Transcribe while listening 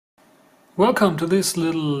Welcome to this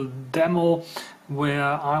little demo where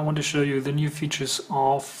I want to show you the new features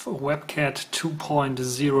of Webcat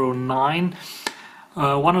 2.09.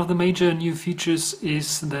 One of the major new features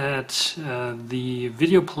is that the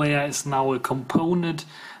video player is now a component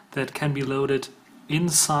that can be loaded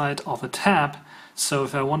inside of a tab. So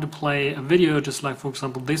if I want to play a video, just like for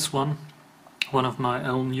example this one of my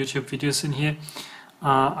own YouTube videos in here,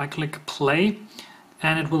 I click play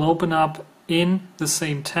and it will open up in the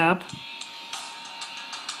same tab,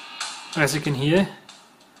 as you can hear,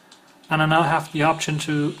 and I now have the option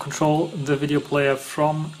to control the video player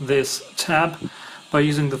from this tab by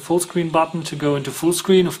using the full screen button to go into full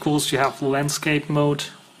screen. Of course you have the landscape mode,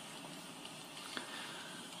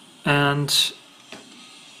 and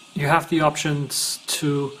you have the options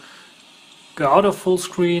to go out of full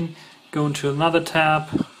screen, go into another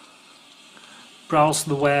tab, browse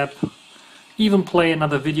the web, even play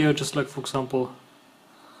another video, just like for example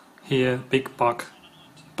here, Big Buck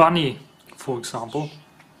Bunny, for example,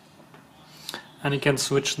 and you can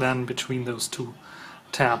switch then between those two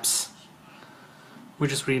tabs,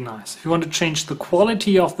 which is really nice. If you want to change the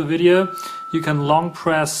quality of the video, you can long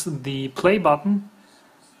press the play button.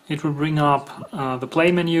 It will bring up the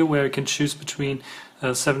play menu where you can choose between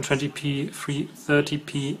 720p,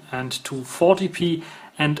 330p and 240p,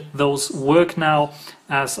 and those work now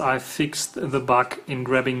as I fixed the bug in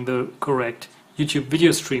grabbing the correct YouTube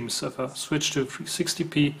video streams. So if I switch to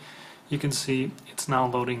 360p, you can see it's now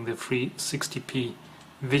loading the 360p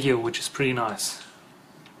video, which is pretty nice.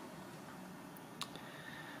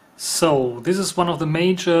 So this is one of the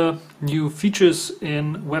major new features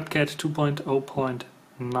in Webcat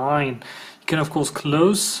 2.0.9. You can of course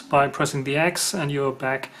close by pressing the X and you're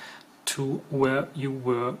back to where you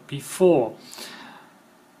were before.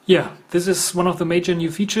 Yeah, this is one of the major new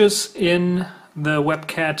features in the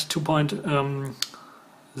Webcat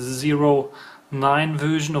 2.09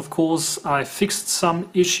 version. Of course, I fixed some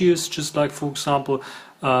issues, just like for example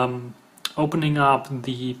opening up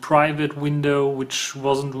the private window, which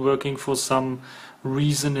wasn't working for some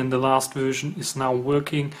reason in the last version, is now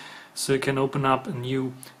working. So you can open up a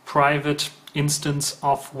new private instance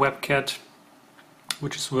of Webcat,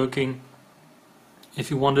 which is working. If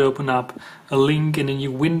you want to open up a link in a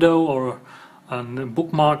new window or a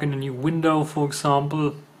bookmark in a new window, for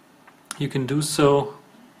example, you can do so.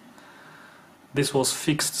 This was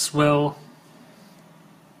fixed as well.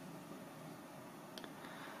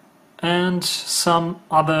 And some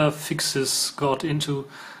other fixes got into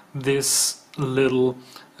this little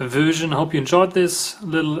version. I hope you enjoyed this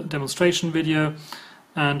little demonstration video,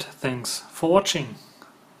 and thanks for watching.